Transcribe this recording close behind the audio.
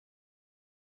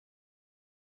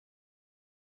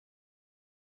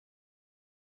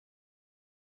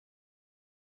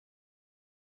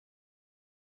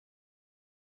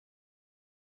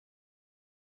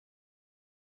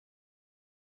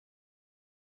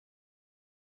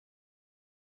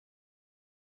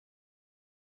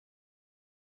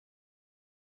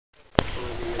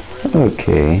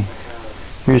Okay,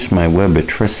 here's my web of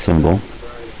trust symbol.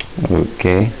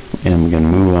 Okay, and I'm going to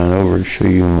move on over and show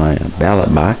you my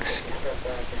ballot box.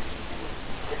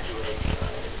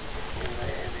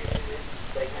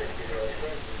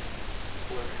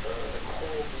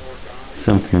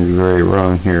 Something's very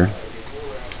wrong here.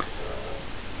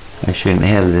 I shouldn't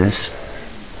have this.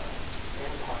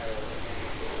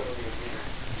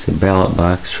 It's a ballot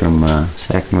box from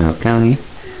Sacramento County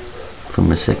from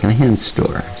a second-hand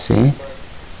store. See?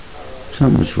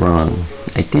 Something's wrong,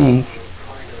 I think.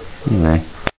 Anyway.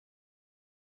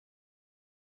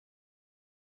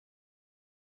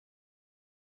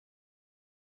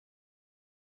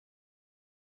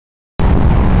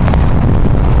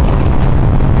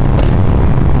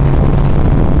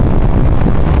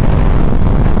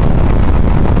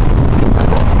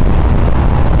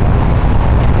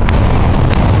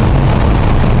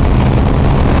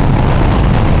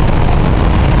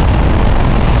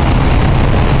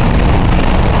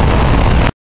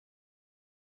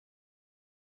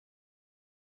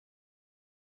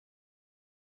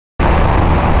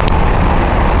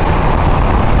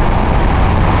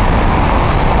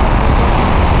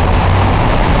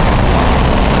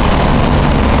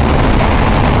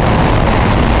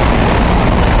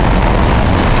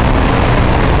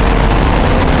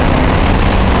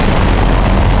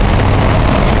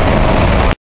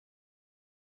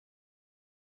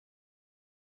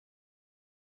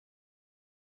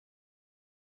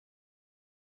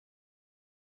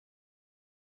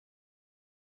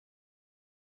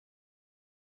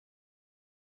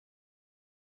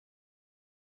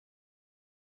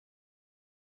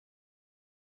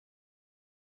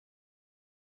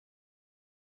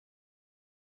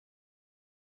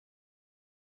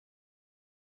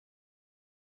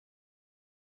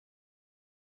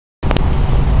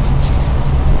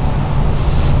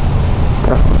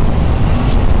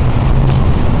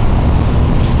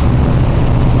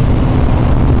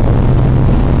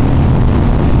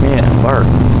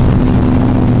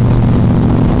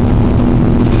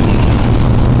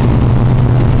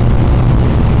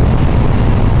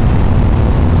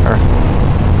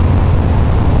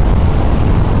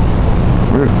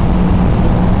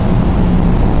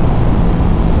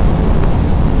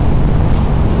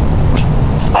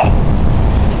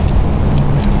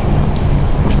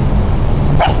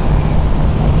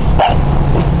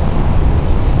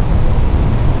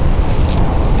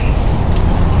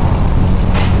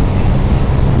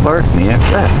 Bark me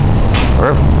after that.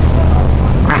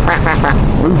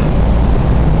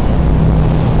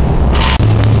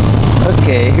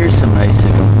 Okay, here's some nice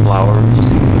looking flowers.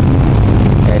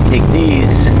 Gotta take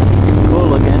these. Cool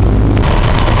looking.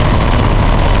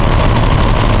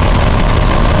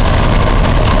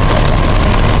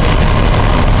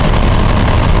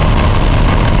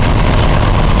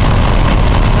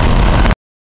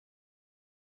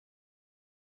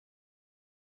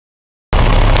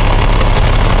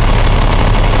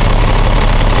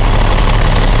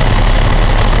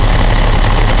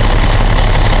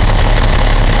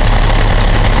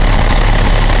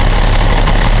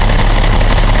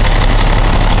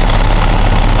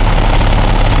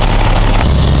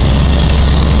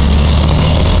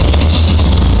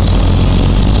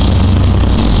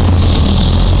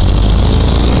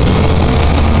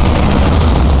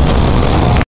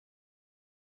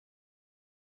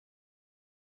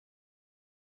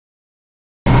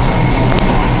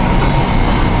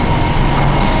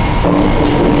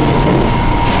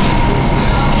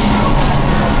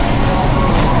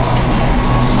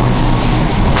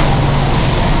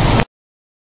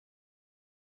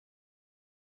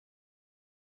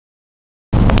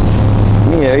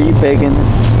 Yeah, are you begging?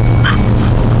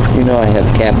 You know I have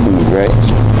cat food, right?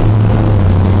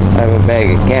 I have a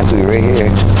bag of cat food right here.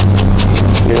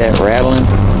 Hear that rattling?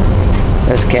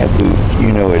 That's cat food.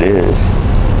 You know it is.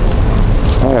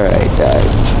 Alright,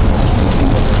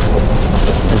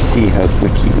 let's see how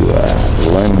quick you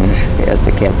lunge at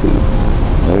the cat food.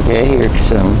 Okay, here's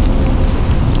some.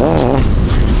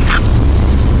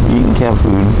 Eating cat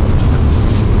food.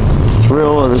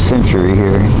 Thrill of the century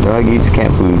here. Dog eats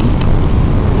cat food.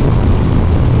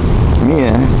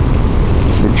 Yeah,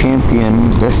 the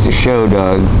champion, best of show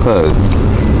dog, pug.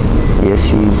 Yes,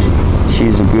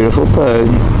 she's a beautiful pug.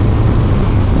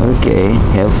 Okay,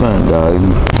 have fun, dog.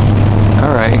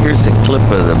 Alright, here's a clip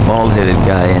of the bald-headed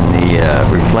guy in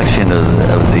the reflection of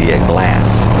the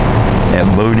glass at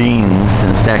Bodine's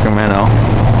in Sacramento.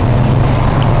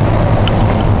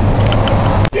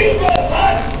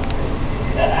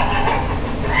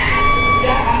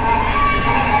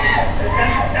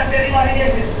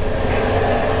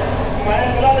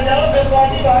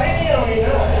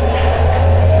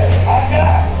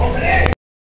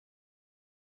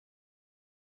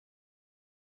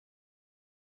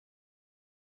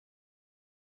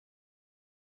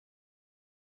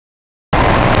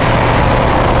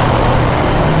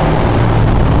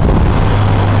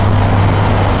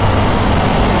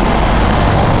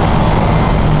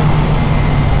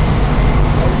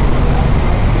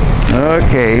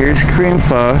 Okay, here's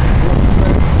Creampuff.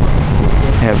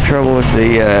 Have trouble with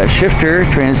the shifter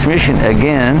transmission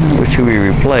again, which we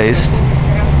replaced.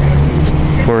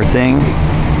 Poor thing.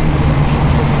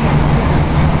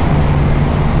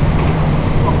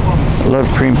 I love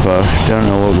Creampuff. Don't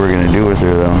know what we're going to do with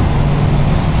her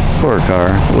though. Poor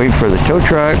car. Wait for the tow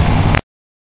truck.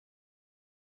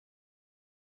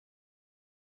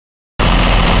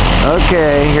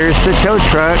 Okay, here's the tow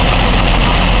truck.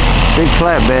 Big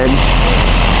flatbed.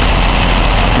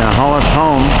 Gonna haul us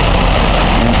home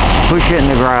and push it in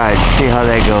the garage. See how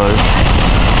that goes.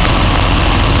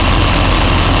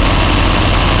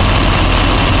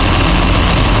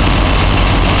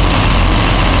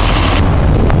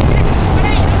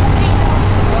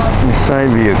 Side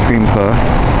view of Creampuff,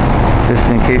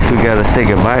 just in case we gotta say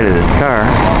goodbye to this car.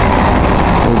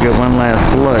 We'll get one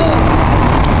last look.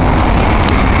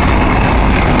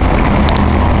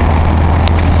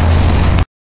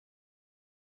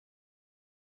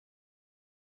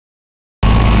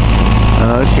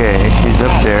 Okay, she's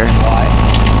up there.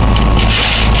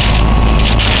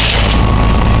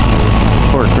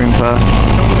 Poor Creampuff.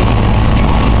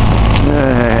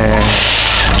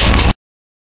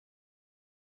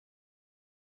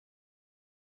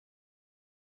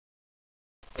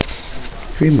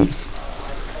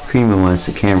 Creamy wants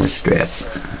the camera strap.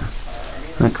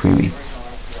 Not Creamy.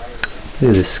 Look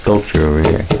at this sculpture over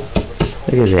here.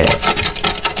 Look at that.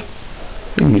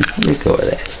 Creamy, let go of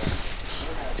that.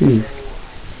 Dude.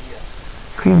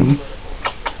 Creamy.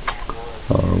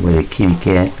 Oh, what a kitty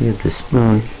cat. Look at the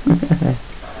spoon.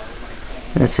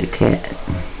 That's a cat.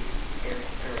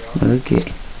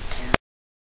 Okay.